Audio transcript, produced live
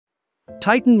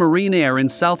Titan Marine Air in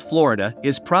South Florida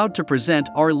is proud to present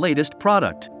our latest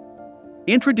product.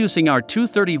 Introducing our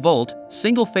 230-volt,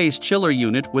 single-phase chiller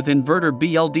unit with Inverter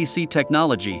BLDC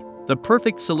technology, the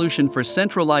perfect solution for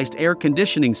centralized air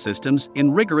conditioning systems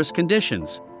in rigorous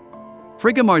conditions.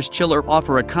 Frigomar's chiller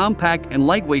offer a compact and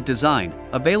lightweight design,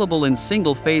 available in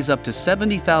single-phase up to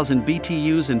 70,000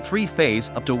 BTUs and three-phase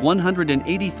up to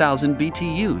 180,000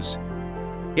 BTUs.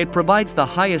 It provides the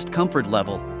highest comfort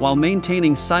level while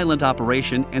maintaining silent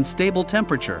operation and stable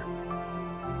temperature,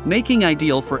 making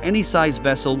ideal for any size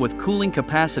vessel with cooling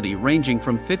capacity ranging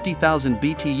from 50,000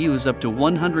 BTUs up to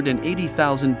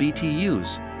 180,000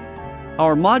 BTUs.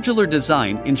 Our modular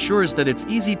design ensures that it's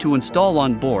easy to install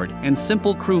on board and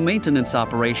simple crew maintenance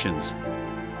operations.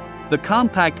 The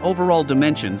compact overall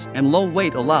dimensions and low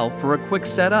weight allow for a quick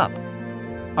setup.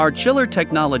 Our chiller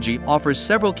technology offers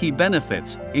several key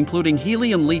benefits, including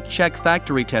helium leak check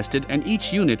factory tested, and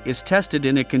each unit is tested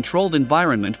in a controlled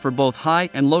environment for both high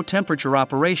and low temperature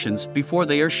operations before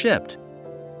they are shipped.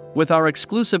 With our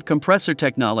exclusive compressor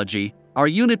technology, our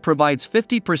unit provides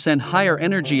 50% higher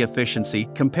energy efficiency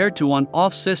compared to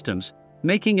on-off systems,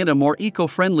 making it a more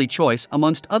eco-friendly choice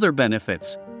amongst other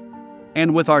benefits.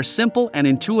 And with our simple and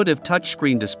intuitive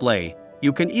touchscreen display,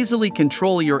 you can easily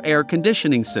control your air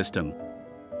conditioning system.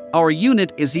 Our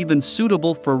unit is even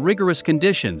suitable for rigorous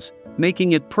conditions,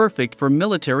 making it perfect for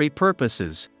military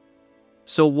purposes.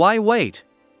 So why wait?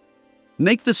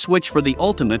 Make the switch for the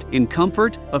ultimate in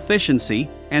comfort, efficiency,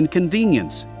 and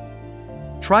convenience.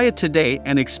 Try it today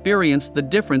and experience the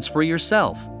difference for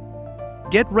yourself.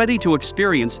 Get ready to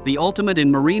experience the ultimate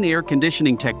in marine air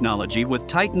conditioning technology with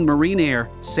Titan Marine Air,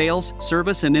 sales,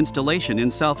 service and installation in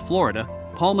South Florida,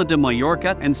 Palma de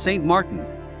Mallorca and St. Martin.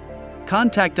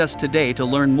 Contact us today to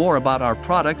learn more about our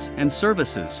products and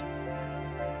services.